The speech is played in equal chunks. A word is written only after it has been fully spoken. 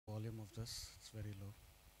this. It's very low.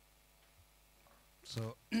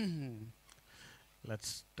 So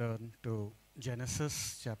let's turn to Genesis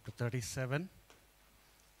chapter 37.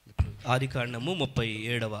 ఆదికాండము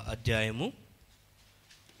 37వ అధ్యాయము.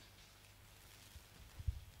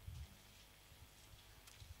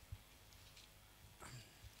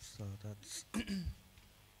 So that's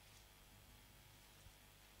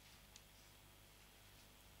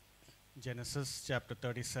Genesis chapter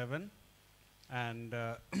 37 and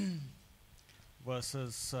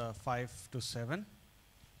verses 5 to 7.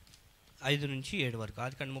 5 నుంచి 7 వరకు.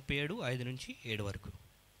 ఆదికాండం 37 5 నుంచి 7 వరకు.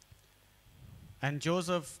 And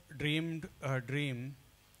Joseph dreamed a dream,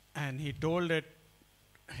 and he told it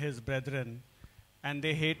his brethren, and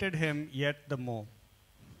they hated him yet the more.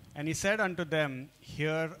 And he said unto them,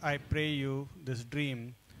 Hear, I pray you, this dream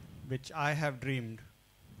which I have dreamed.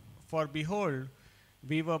 For behold,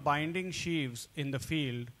 we were binding sheaves in the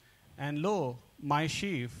field, and lo, my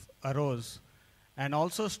sheaf arose, and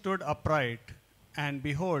also stood upright, and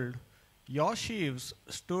behold, your sheaves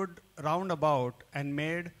stood round about, and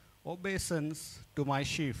made obeisance to my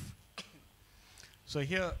sheaf. So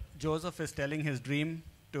here Joseph is telling his dream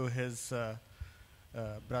to his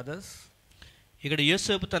brothers. ఇక్కడ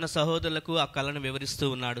యోసేపు తన సహోదరులకు ఆ కలను వివరిస్తూ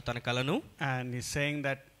ఉన్నాడు, తన కలను. And he's saying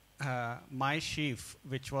that my sheaf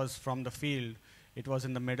which was from the field, it was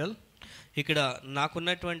in the middle. ఇక్కడ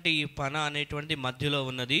నాకున్నటువంటి ఈ పన అనేటువంటి మధ్యలో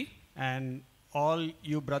ఉన్నది. And all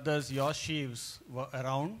you brothers, your sheaves were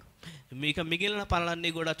around. మీకు మిగిలిన పనులన్నీ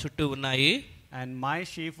కూడా చుట్టూ ఉన్నాయి. And my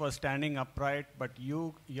sheaf was standing upright, but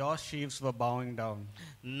your sheaves were bowing down.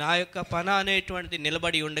 నా యొక్క పన అనేటువంటిది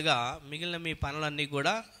నిలబడి ఉండగా మిగిలిన మీ పనులన్నీ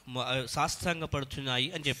కూడా సాష్టాంగపడుతున్నాయి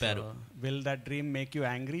అని చెప్పారు. Will that dream make you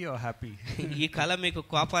angry or happy? ఈ కల మీకు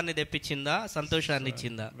కోపాన్ని తెప్పించిందా, సంతోషాన్ని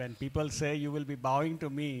ఇచ్చిందా? When people say you will be bowing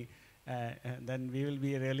to me, then we will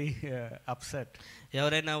be really upset.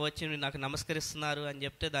 ఎవరైనా వచ్చి నాకు నమస్కరిస్తున్నారు అని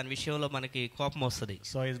చెప్తే దాని విషయంలో మనకి కోపం వస్తుంది.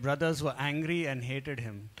 So his brothers were angry and hated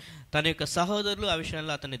him. తన యొక్క సహోదరులు ఆ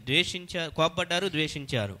విషయంలో అతన్ని ద్వేషించారు, కోపపడ్డారు,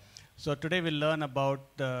 ద్వేషించారు. So today we'll learn about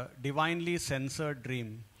the divinely censored dream.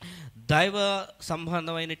 దైవ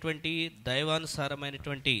సంబంధమైనటువంటి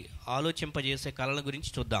దైవానుసారమైనటువంటి ఆలోచింపజేసే కళల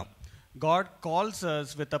గురించి చూద్దాం. God calls us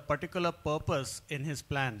with a particular purpose in his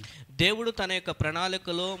plan. దేవుడు తన యొక్క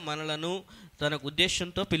ప్రణాళికలో మనలను తన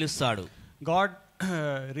ఉద్దేశంతో పిలుస్తాడు. God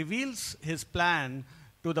reveals his plan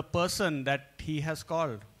to the person that he has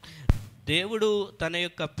called. దేవుడు తన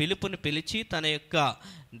యొక్క పిలుపుని పిలిచి తన యొక్క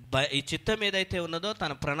ఈ చిత్తం ఏదైతే ఉన్నదో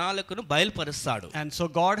తన ప్రణాళికను బయలుపరుస్తాడు. And so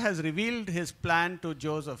God has revealed his plan to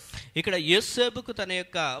Joseph. ఇక్కడ యోసేపుకు తన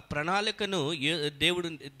యొక్క ప్రణాళికను దేవుడు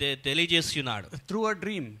తెలియజేస్తున్నాడు Through a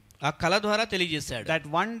dream. ఆ కళ ద్వారా తెలియజేశాడు. That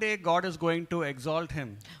one day God is going to exalt him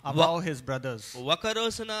above his brothers. ఒక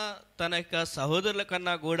రోజున తన యొక్క సహోదరుల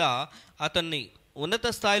కన్నా కూడా అతన్ని ఉన్నత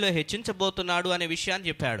స్థాయిలో హెచ్చించబోతున్నాడు అనే విషయాన్ని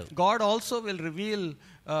చెప్పాడు. God also will reveal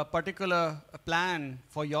a particular plan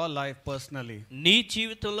for your life personally. నీ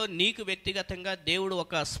జీవితంలో నీకు వ్యక్తిగతంగా దేవుడు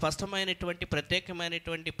ఒక స్పష్టమైనటువంటి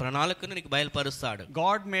ప్రత్యేకమైనటువంటి ప్రణాళికను నీకు బయలుపరుస్తాడు.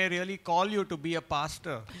 God may really call you to be a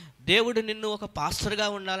pastor. దేవుడు నిన్ను ఒక పాస్టర్గా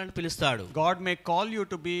ఉండాలని పిలుస్తాడు. God may call you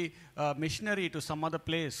to be a missionary to some other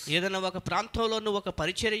place. ఏదైనా ఒక ప్రాంతంలో నువ్వు ఒక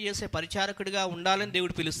పరిచర్య చేసే పరిచారకుడిగా ఉండాలని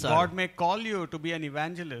దేవుడు పిలుస్తాడు. God may call you to be an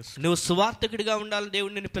evangelist. నువ్వు సువార్తికుడిగా ఉండాలని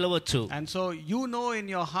దేవుడు నిన్ను పిలవచ్చు. And so you know in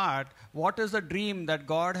your heart what is the dream that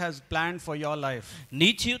God has planned for your life. నీ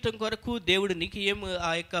జీవితం కొరకు దేవుడు నీకు ఏం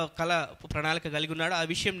ఆ యొక్క కళ ప్రణాళిక కలిగి ఉన్నాడో ఆ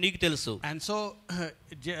విషయం నీకు తెలుసు. And so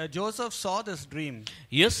Joseph saw this dream.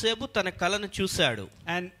 యోసేపు తన కళను చూశాడు.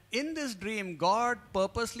 And in this dream God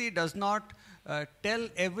purposely does not tell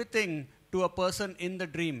everything to a person in the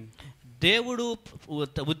dream. దేవుడు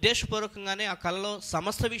ఉద్దేశపూర్వకంగానే ఆ కళలో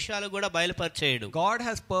సమస్త విషయాలు కూడా బయలుపరిచేయడు. God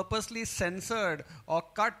has purposely censored or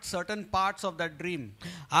cut certain parts of that dream.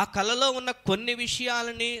 ఆ కళలో ఉన్న కొన్ని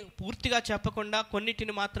విషయాలని పూర్తిగా చెప్పకుండా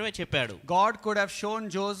కొన్నిటిని మాత్రమే చెప్పాడు. God could have shown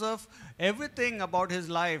Joseph everything about his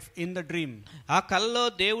life in the dream. ఆ కళలో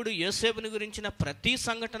దేవుడు యోసేపుని గురించిన ప్రతి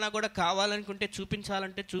సంఘటన కూడా కావాలనుకుంటే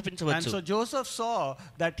చూపించాలంటే చూపించవచ్చు. And so Joseph saw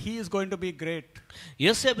that he is going to be great.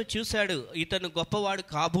 యోసేపు చూశాడు ఇతను గొప్పవాడు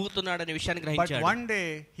కాబోతున్నాడు అనే విషయాన్ని గ్రహించాడు. But one day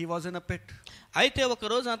he was in a pit. అయితే ఒక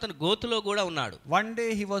రోజు అతను గోతులో కూడా ఉన్నాడు. One day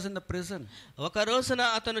he was in the prison. ఒక రోజున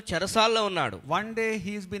అతను చెరసాల్లో ఉన్నాడు. One day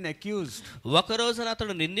he's been accused. ఒక రోజున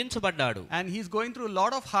అతను నిందించబడ్డాడు. And he's going through a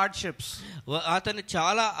lot of hardships. అతను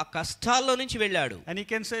చాలా కష్టాల్లో నుంచి వెళ్ళాడు. And he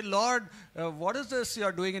can say, Lord, what is this you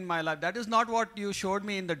are doing in my life? That is not what you showed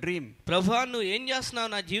me in the dream. ప్రభువా నువ్వు ఏం చేస్తున్నావు,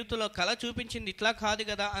 నా జీవితంలో కల చూపించింది ఇట్లా కాదు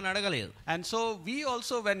కదా అని అడగలేదు. And so we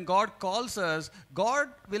also, when God calls us, God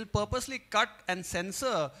will purposely cut and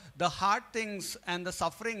censor the hard things and the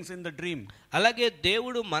sufferings in the dream. అలాగే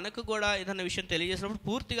దేవుడు మనకు కూడా ఏదైనా విషయం తెలియజేసినప్పుడు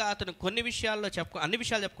పూర్తిగా అతను కొన్ని విషయాల్లో అన్ని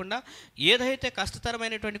విషయాలు చెప్పకుండా ఏదైతే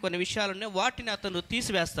కష్టతరమైనటువంటి కొన్ని విషయాలు ఉన్నాయో వాటిని అతను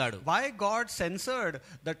తీసివేస్తాడు. Why God censored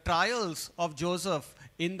the trials of Joseph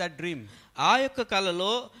in that dream? ఆ యొక్క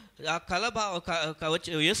కలలో ఆ కల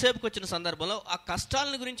యోసేపుకు వచ్చిన సందర్భంలో ఆ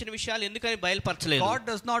కష్టాలను గురించిన విషయాలు ఎందుకని బయలుపరచలేదు. God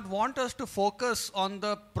does not want us to focus on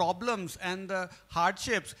the problems and the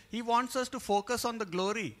hardships. He wants us to focus on the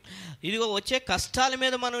glory. ఇదిగో వచ్చే కష్టాల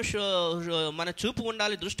మీద మన చూపు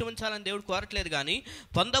ఉండాలి, దృష్టి ఉంచాలని దేవుడు కోరట్లేదు, కానీ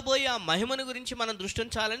పొందబోయే ఆ మహిమను గురించి మనం దృష్టి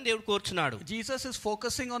ఉంచాలని దేవుడు కోరుచున్నాడు. Jesus is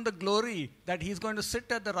focusing on the glory that he is going to sit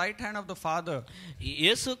at the right hand of the Father.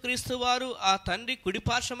 యేసుక్రీస్తు వారు ఆ తండ్రి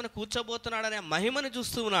కుడిపార్శ్వమున కూర్చోబోతున్నాడనే మహిమను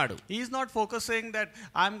చూస్తూ ఉన్నాడు. He is not focusing that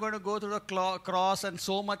I'm going to go through the cross and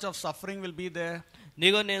so much of suffering will be there.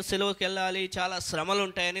 నేను సిలువకి వెళ్ళాలి, చాలా శ్రమలు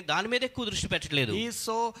ఉంటాయని దాని మీద ఎక్కువ దృష్టి పెట్టట్లేదు. He is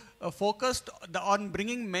so focused on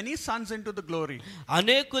bringing many sons into the glory.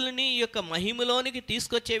 అనేకులని ఈ యొక్క మహిమలోనికి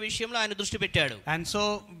తీసుకొచ్చే విషయంలో ఆయన దృష్టి పెట్టాడు. And so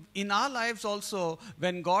in our lives also,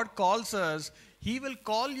 when God calls us, he will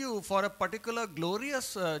call you for a particular glorious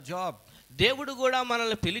job. దేవుడు కూడా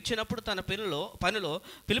మనల్ని పిలిచినప్పుడు తన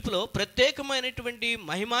పిలుపులో ప్రత్యేకమైనటువంటి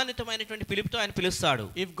మహిమాన్వితమైనటువంటి పిలుపుతో ఆయన పిలుస్తాడు.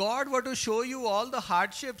 If God were to show you all the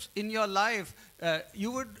hardships in your life,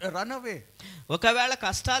 you would run away. ఒకవేళ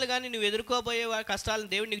కష్టాలు కానీ నువ్వు ఎదుర్కోబోయే కష్టాలను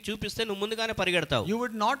దేవుడు నీకు చూపిస్తే నువ్వు ముందుగానే పరిగెడతావు. You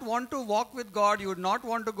would not want to walk with God. You would not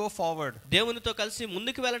want to go forward. దేవునితో కలిసి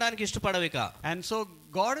ముందుకు వెళ్ళడానికి ఇష్టపడవిక. And so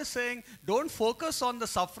God is saying, don't focus on the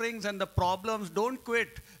sufferings and the problems. Don't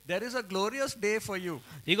quit. There is a glorious day for you.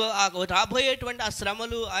 ఇగో రాబోయేటువంటి ఆ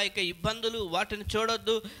శ్రమలు, ఆ యొక్క ఇబ్బందులు, వాటిని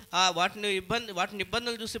చూడొద్దు, వాటిని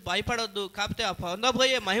ఇబ్బందులు చూసి భయపడొద్దు, కాకపోతే ఆ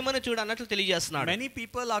పొందబోయే మహిమను చూడు అన్నట్లు తెలియజేస్తున్నాడు. Many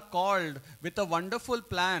people are called with a wonderful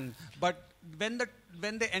plan, but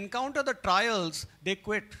when they encounter the trials, they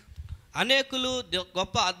quit. అనేకులు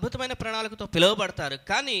గొప్ప అద్భుతమైన ప్రణాళికతో పిలువబడతారు,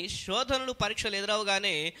 కానీ శోధనలు పరీక్షలు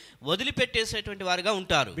ఎదురవగానే వదిలిపెట్టేసేటువంటి వారుగా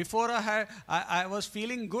ఉంటారు. Before I was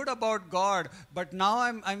feeling good about God, but now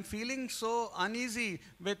I'm feeling so uneasy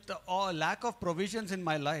with lack of provisions in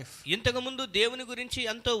my life. ఇంతకు ముందు దేవుని గురించి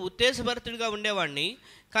ఎంతో ఉత్తేజభరితుడిగా ఉండేవాడిని,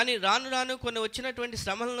 కానీ రాను కొన్ని వచ్చినటువంటి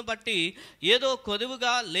శ్రమలను బట్టి ఏదో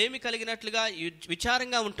కొదువుగా లేమి కలిగినట్లుగా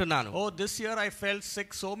విచారంగా ఉంటున్నాను. Oh, this year I felt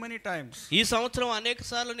sick so many times. ఈ సంవత్సరం అనేక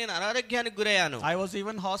సార్లు నేను అనారోగ్యానికి గురయ్యాను. I was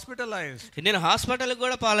even hospitalized. నేను హాస్పిటల్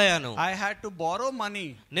కూడా పాలయ్యాను. I had to borrow money.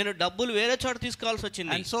 నేను డబ్బులు వేరే చోట తీసుకోవాల్సి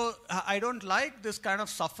వచ్చింది. And so I don't like this kind of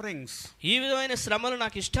sufferings. ఈ విధమైన శ్రమలు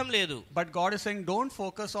నాకు ఇష్టం లేదు. But God is saying, don't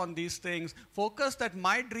focus on these things. Focus that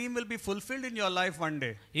my dream will be fulfilled in your life one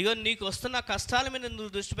day. ఇగో నీకు వస్తున్న కష్టాల మీద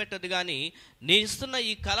నువ్వు దృష్టి పెట్టదు, కానీ నీ ఇస్తున్న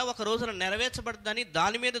ఈ కల ఒక రోజున నెరవేర్చబడదని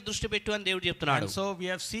దాని మీద దృష్టి పెట్టు అని దేవుడు చెప్తున్నాడు. And so we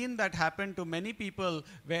have seen that happen to many people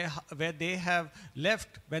where they have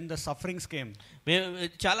left when the sufferings came.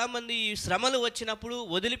 చాలా మంది ఈ శ్రమలు వచ్చినప్పుడు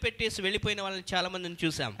వదిలిపెట్టేసి వెళ్ళిపోయిన వాళ్ళని చాలా మందిని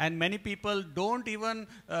చూసాం. And many people don't even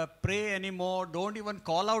pray anymore, don't even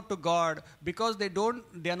call out to God because they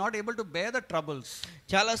are not able to bear the troubles.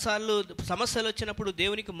 చాలా సార్లు సమస్యలు వచ్చినప్పుడు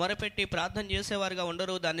దేవునికి మొరపెట్టి ప్రార్థన చేసేవారుగా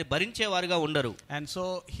ఉండరు, దాన్ని భరించేవారుగా ఉండరు. And so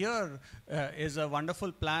here is a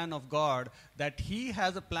wonderful plan of God that he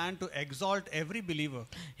has a plan to exalt every believer.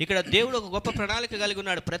 ఇక్కడ దేవుడు ఒక గొప్ప ప్రణాళిక కలిగి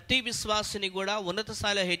ఉన్నాడు. ప్రతి విశ్వాసిని కూడా ఉన్నత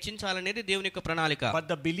స్థాయిలో హెచ్చించాలనేది దేవుని యొక్క ప్రణాళిక. But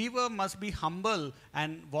the believer must be humble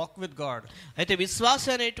and walk with God. అయితే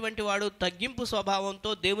విశ్వాసి అనేటువంటి వాడు తగ్గింపు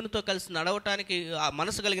స్వభావంతో దేవునితో కలిసి నడవటానికి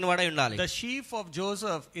మనసు కలిగిన వాడై ఉండాలి. The sheaf of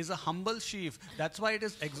Joseph is a humble sheaf. That's why it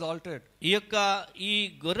is exalted. ఈ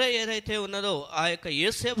గొర్రె ఏదైతే ఉన్నదో ఆ యొక్క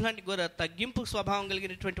యోసేపు లాంటి గొర్రె తగ్గింపు స్వభావం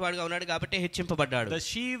కలిగినటువంటి వాడుగా ఉన్నాడు కాబట్టి హెచ్చింపబడ్డాడు. The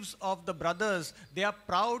sheaves of the brothers, they are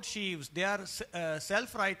proud sheaves. They are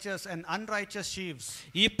self-righteous and unrighteous sheaves.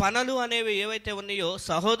 ఈ పనులు అనేవి ఏవైతే ఉన్నాయో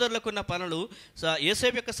సహోదరులకున్న పనులు,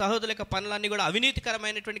 యోసేపు యొక్క సహోదరుల యొక్క పనులన్నీ కూడా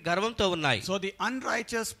అవినీతికరమైనటువంటి గర్వంతో ఉన్నాయి. So the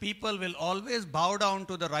unrighteous people will always bow down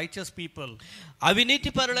to the righteous people.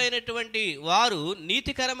 అవినీతిపరులైనటువంటి వారు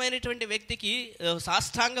నీతికరమైనటువంటి వ్యక్తికి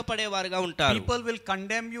సాష్టాంగ పడేవారుగా ఉంటారు. People will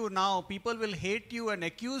condemn you now, people will hate you and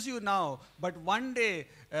accuse you now, but one day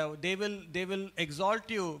they will exalt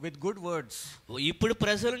you with good words. ఇప్పుడు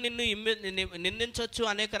ప్రజలు నిన్ను నిందించవచ్చు,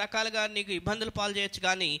 అనేక రకాలుగా నీకు ఇబ్బందులు పాలు చేయొచ్చు,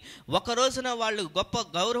 కానీ ఒక రోజున వాళ్ళు గొప్ప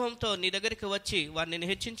గౌరవంతో నీ దగ్గరికి వచ్చి వారిని నిన్ను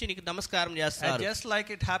హెచ్చించి నీకు నమస్కారం చేస్తారు. Just like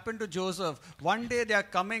it happened to Joseph, one day they are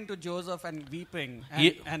coming to Joseph and weeping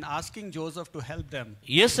and asking Joseph to help them.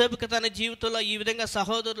 యోసేపుకి తన జీవితంలో ఈ విధంగా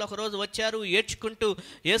సహోదరులు ఒక రోజు వచ్చారు, ఏడ్చుకుంటూ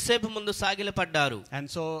యోసేపు ముందు సాగిలపడ్డారు. And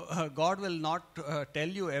so God will not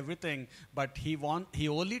tell you everything, but he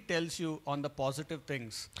only tells you on the positive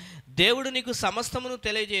things. దేవుడు నీకు సమస్తమును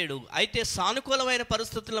తెలియజేయడు, అయితే సానుకూలమైన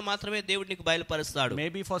పరిస్థితుల్లో మాత్రమే దేవుడు నీకు బయలుపరుస్తాడు.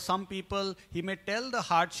 Maybe for some people he may tell the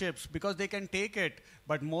hardships because they can take it,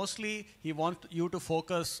 but mostly he wants you to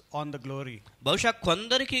focus on the glory. బహుశా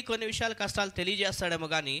కొందరికి కొన్ని విషయాలు కష్టాలు తెలియజేస్తాడేమో,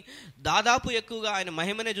 కానీ దాదాపు ఎక్కువగా ఆయన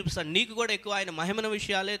మహిమనే చూపిస్తాడు. నీకు కూడా ఎక్కువ ఆయన మహిమన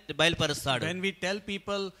విషయాలే బయలుపరుస్తాడు. When we tell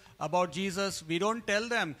people about Jesus, we don't tell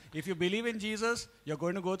them if you believe in Jesus you're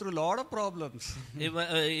going to go through a lot of problems.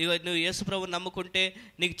 నువ్వు యేసు ప్రభువుని నమ్ముకుంటే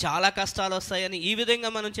నీకు చాలా కష్టాలు వస్తాయని ఈ విధంగా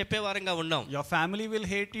మనం చెప్పేవారంగా ఉన్నాం. Your family will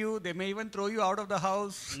hate you, they may even throw you out of the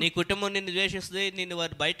house. నీ కుటుంబం నిన్ను ద్వేషిస్తుంది, నిన్ను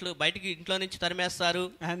వారు బయటికి ఇంట్లో నుంచి తరిమేస్తారు.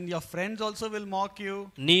 And your friends also will mock you.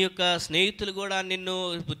 నీ యొక్క స్నేహితులు కూడా నిన్ను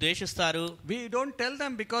ద్వేషిస్తారు. We don't tell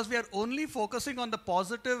them because we are only focusing on the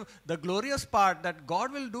positive, the glorious part that God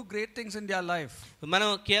will do great things in their life. మనం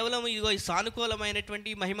కేవలం ఇదిగో ఈ సానుకూలమైనటువంటి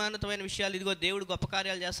మహిమాన్వితమైన విషయాలు, ఇదిగో దేవుడు గొప్ప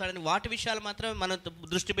కార్యాలు చేస్తాడని వాటి విషయాలు మాత్రమే మనం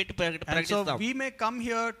దృష్టి పెట్టి ప్రకటిస్తాం. So we may come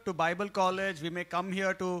here to Bible college, we may come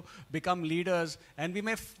here to become leaders, and we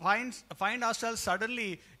may find ourselves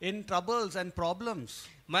suddenly in troubles and problems.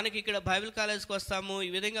 మనకి ఇక్కడ బైబిల్ కాలేజ్కి వస్తాము, ఈ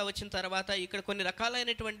విధంగా వచ్చిన తర్వాత ఇక్కడ కొన్ని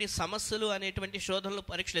రకాలైనటువంటి సమస్యలు అనేటువంటి శోధనలు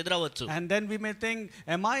పరీక్షలు ఎదురవచ్చు. And then we may think,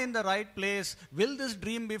 am I in the right place? Will this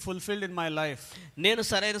dream be fulfilled in my life? నేను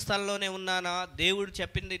సరైన స్థలంలోనే ఉన్నానా, దేవుడు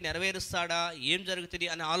చెప్పింది నెరవేరుస్తాడా, ఏం జరుగుతుంది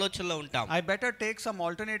అనే ఆలోచనలో ఉంటాం. I better take some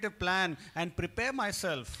alternative plan and prepare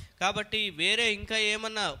myself. కాబట్టి వేరే ఇంకా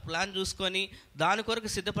ఏమన్నా ప్లాన్ చూసుకొని దాని కొరకు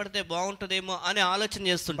సిద్ధపడితే బాగుంటుందేమో అని ఆలోచన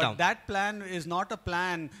చేస్తుంటాం. But that plan is not a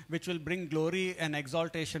plan which will bring glory and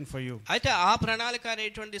exaltation for you. అయితే ఆ ప్రణాళిక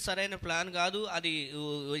అనేటువంటి సరైన ప్లాన్ కాదు, అది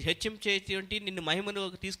హెచ్చించేటువంటి నిన్ను మహిమను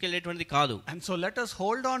తీసుకెళ్లేటువంటిది కాదు. And so let us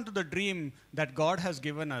hold on to the dream that God has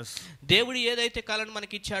given us. దేవుడు ఏదైతే కలను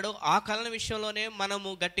మనకి ఇచ్చాడో ఆ కలన విషయంలోనే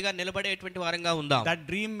మనము గట్టిగా నిలబడేటువంటి వారంగా ఉందాం. That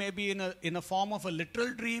dream may be in a form of a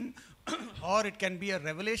literal dream or it can be a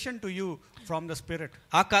revelation to you from the Spirit.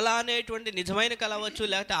 ఆ కళ అనేటువంటి నిజమైన కళ అవ్వచ్చు,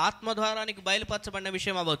 లేకపోతే ఆత్మ ద్వారానికి బయలుపరచబడిన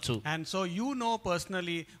విషయం అవ్వచ్చు. And so you know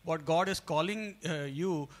personally what God is calling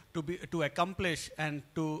you to accomplish and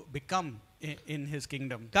to become in his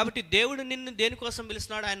kingdom. కాబట్టి దేవుడు నిన్ను దేనికోసం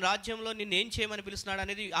పిలుస్తున్నాడు, ఆయన రాజ్యంలో నిన్ను ఏం చేయమని పిలుస్తున్నాడు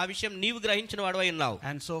అనేది ఆ విషయం నీవు గ్రహించిన వాడవై ఉన్నావు.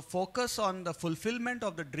 And so focus on the fulfillment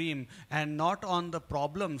of the dream and not on the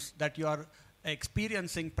problems that you are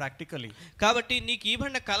experiencing practically. కాబట్టి నీకు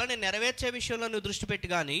ఇవ్వబడిన కళని నెరవేర్చే విషయంలో నువ్వు దృష్టి పెట్టి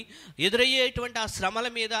గాని ఎదురయ్యేటువంటి ఆ శ్రమల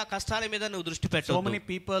మీద ఆ కష్టాల మీద నువ్వు దృష్టి పెట్టొద్దు. So many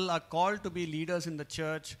people are called to be leaders in the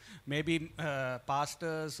church, maybe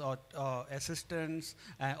pastors or assistants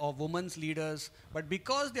or women's leaders, but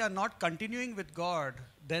because they are not continuing with God,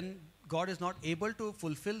 then God is not able to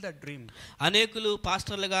fulfill that dream. అనేకులు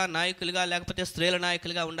పాస్టర్లుగా, నాయకులుగా, లేకపోతే స్త్రీల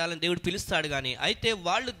నాయకులుగా ఉండాలని దేవుడు పిలుస్తాడు, కానీ అయితే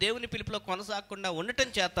వాళ్ళు దేవుని పిలుపులో కొనసాగకుండా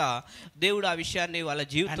ఉండటం చేత దేవుడు ఆ విషయాన్ని వాళ్ళ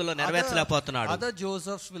జీవితంలో నెరవేర్చలేకపోతున్నాడు. Other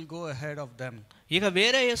Josephs will go ahead of them. ఇక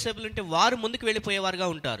వేరే యోసేపులు ఉంటే వారు ముందుకు వెళ్ళిపోయేవారుగా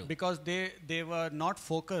ఉంటారు. Because they were not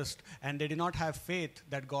focused and they did not have faith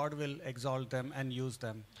that God will exalt them and use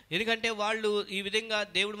them. ఎందుకంటే వాళ్ళు ఈ విధంగా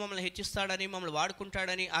దేవుడు మమ్మల్ని హెచ్చిస్తాడని, మమ్మల్ని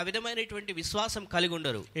వాడుకుంటాడని ఆ విధమైనటువంటి విశ్వాసం కలిగి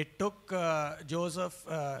ఉండరు. It took Joseph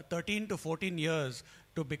 13 to 14 years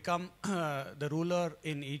to become the ruler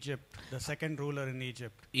in Egypt, the second ruler in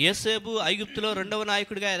Egypt. యోసేపు ఐగుప్తులో రెండవ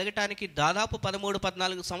నాయకుడిగా ఎదగటానికి దాదాపు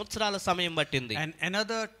 13-14 సంవత్సరాల సమయం పట్టింది. And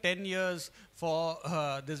another 10 years for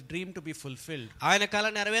this dream to be fulfilled. ఆయన కల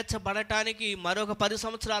నెరవేర్చబడటానికి మరొక 10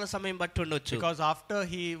 సంవత్సరాల సమయం పట్టి ఉండొచ్చు. Because after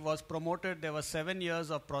he was promoted there were 7 years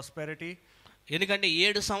of prosperity. ఎందుకంటే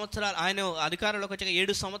 7 సంవత్సరాలు ఆయన అధికారంలోకి వచ్చాక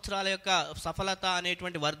 7 సంవత్సరాల యొక్క సఫలత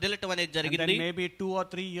అనేటువంటి వర్ధిల్లటం అనేది జరిగింది. And maybe 2 or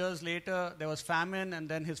 3 years later there was famine and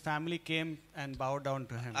then his family came and bowed down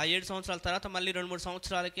to him. ఆ 7 సంవత్సరాల తర్వాత మళ్ళీ 2-3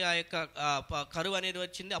 సంవత్సరాలకి ఆ యొక్క కరువు అనేది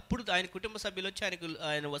వచ్చింది. అప్పుడు ఆయన కుటుంబ సభ్యులు వచ్చి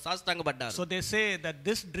ఆయన సాష్టాంగపడ్డారు. So they say that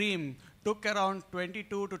this dream took around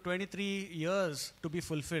 22 to 23 years to be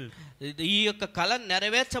fulfilled. ఈ యొక్క కళ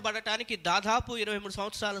నెరవేర్చబడటానికి దాదాపు 23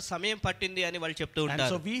 సంవత్సరాల సమయం పట్టింది అని వాళ్ళు చెప్తూ ఉంటారు.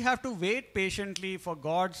 And so we have to wait patiently for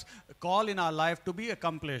God's call in our life to be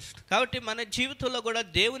accomplished. కాబట్టి మన జీవితంలో కూడా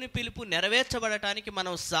దేవుని పిలుపు నెరవేర్చబడటానికి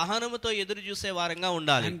మనం సహనముతో ఎదురు చూసే వారంగా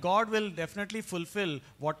ఉండాలి. And God will definitely fulfill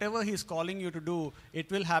whatever he is calling you to do. It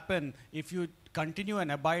will happen if you continue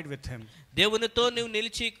and abide with him. దేవునితో నువ్వు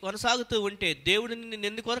నిలిచి కొనసాగుతూ ఉంటే దేవుడు నిన్ను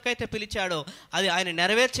ఎందు కొరకైతే పిలిచాడో అది ఆయన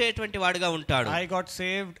నెరవేర్చేటువంటి వాడుగా ఉంటాడు. I got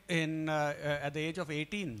saved at the age of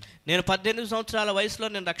 18. నేను 18 సంవత్సరాల వయసులో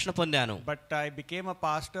నేను రక్షణ పొందాను. But I became a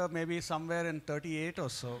pastor maybe somewhere in 38 or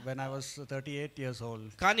so, when I was 38 years old.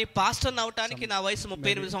 కానీ పాస్టర్ అవటానికి నా వయసు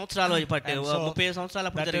 38 సంవత్సరాలు పట్టింది. 35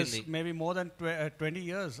 సంవత్సరాలప్పుడు జరిగింది. Maybe more than 20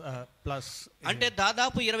 years plus. అంటే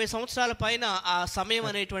దాదాపు 20 సంవత్సరాల పైన ఆ సమయం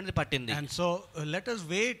అనేటువంటిది పట్టింది. And so let us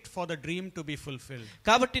wait for the dream to be fulfilled.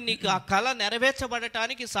 కాబట్టి నీకు ఆ కల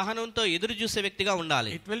నెరవేర్చబడటానికి సహనంతో ఎదురు చూసే వ్యక్తిగా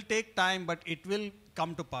ఉండాలి. It will take time, but it will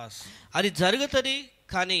come to pass. అది జరుగుతది,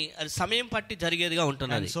 కానీ అది సమయం పట్టి జరిగేదిగా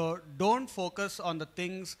ఉంటున్నది. And so don't focus on the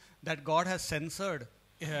things that God has censored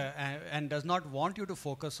and does not want you to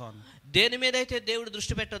focus on. దేని మీద అయితే దేవుడు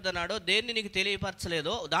దృష్టి పెట్టొద్దన్నాడో, దేన్ని నీకు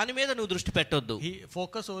తెలియపరచలేదో దాని మీద నువ్వు దృష్టి పెట్టొద్దు. He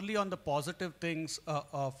focus only on the positive things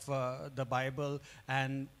of the Bible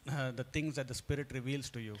and the things that the Spirit reveals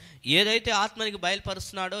to you. ఏదైతే ఆత్మనికి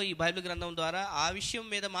బయలుపరుస్తున్నాడో ఈ బైబిల్ గ్రంథం ద్వారా ఆ విషయం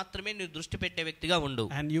మీద మాత్రమే నువ్వు దృష్టి పెట్టే వ్యక్తిగా ఉండు.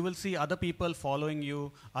 And you will see other people following you,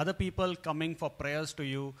 other people coming for prayers to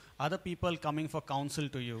you, other people coming for counsel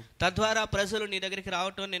to you. తద్వారా ప్రజలు నీ దగ్గరికి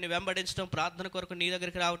రావటం, నిన్ను వెంబడించడం, ప్రార్థన కొరకు నీ దగ్గరికి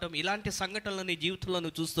రావటం, ఇలాంటి సంఘటనలు నీ జీవితంలో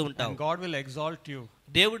నువ్వు చూస్తూ ఉంటావు. God will exalt you.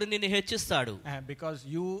 దేవుడు నిన్ను హెచ్చిస్తాడు. Because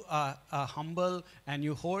you are humble and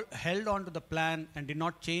you held on to the plan and did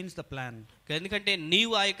not change the plan. ఎందుకంటే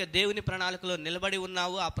నీవు ఆ యొక్క దేవుని ప్రణాళికలో నిలబడి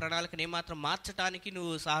ఉన్నావు, ఆ ప్రణాళికని ఏమాత్రం మార్చడానికి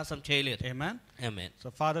నువ్వు సాహసం చేయలేదు. Amen. Amen.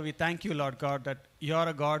 So Father, we thank you, Lord God, that you are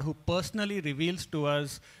a God who personally reveals to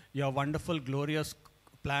us your wonderful, glorious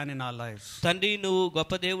plan in our lives. తండ్రి, నువ్వు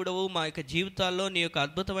గొప్ప దేవుడవు. మా యొక్క జీవితాల్లో నీ యొక్క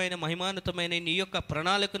అద్భుతమైన మహిమాన్వితమైన నీ యొక్క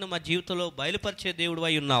ప్రణాళికను మా జీవితంలో బయలుపరిచే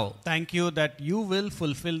దేవుడివై ఉన్నావు. Thank you that you will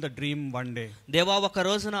fulfill the dream one day. దేవా, ఒక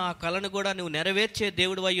రోజున ఆ కలను కూడా నువ్వు నెరవేర్చే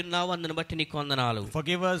దేవుడివై ఉన్నావు. అందుని బట్టి నీకు వందనాలు.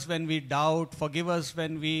 Forgive us when we doubt, forgive us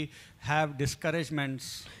when we have discouragements.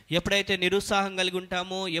 ఎప్పుడైతే నిరుత్సాహం కలిగి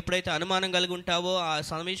ఉంటామో, ఎప్పుడైతే అనుమానం కలిగి ఉంటావో ఆ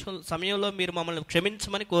సమయంలో మీరు మమ్మల్ని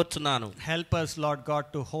క్షమించమని కోరుచున్నాను. Help us, Lord God,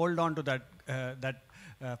 to hold on to that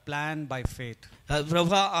plan by faith.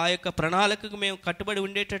 ప్రభువా, ఆ యొక్క ప్రణాళికకు మేము కట్టుబడి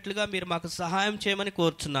ఉండేటట్లుగా మీరు మాకు సహాయం చేయమని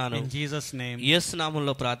కోరుచున్నాను. In Jesus' name. యేసు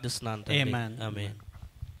నామములో ప్రార్థిస్తున్నాను. Amen. ఆమేన్.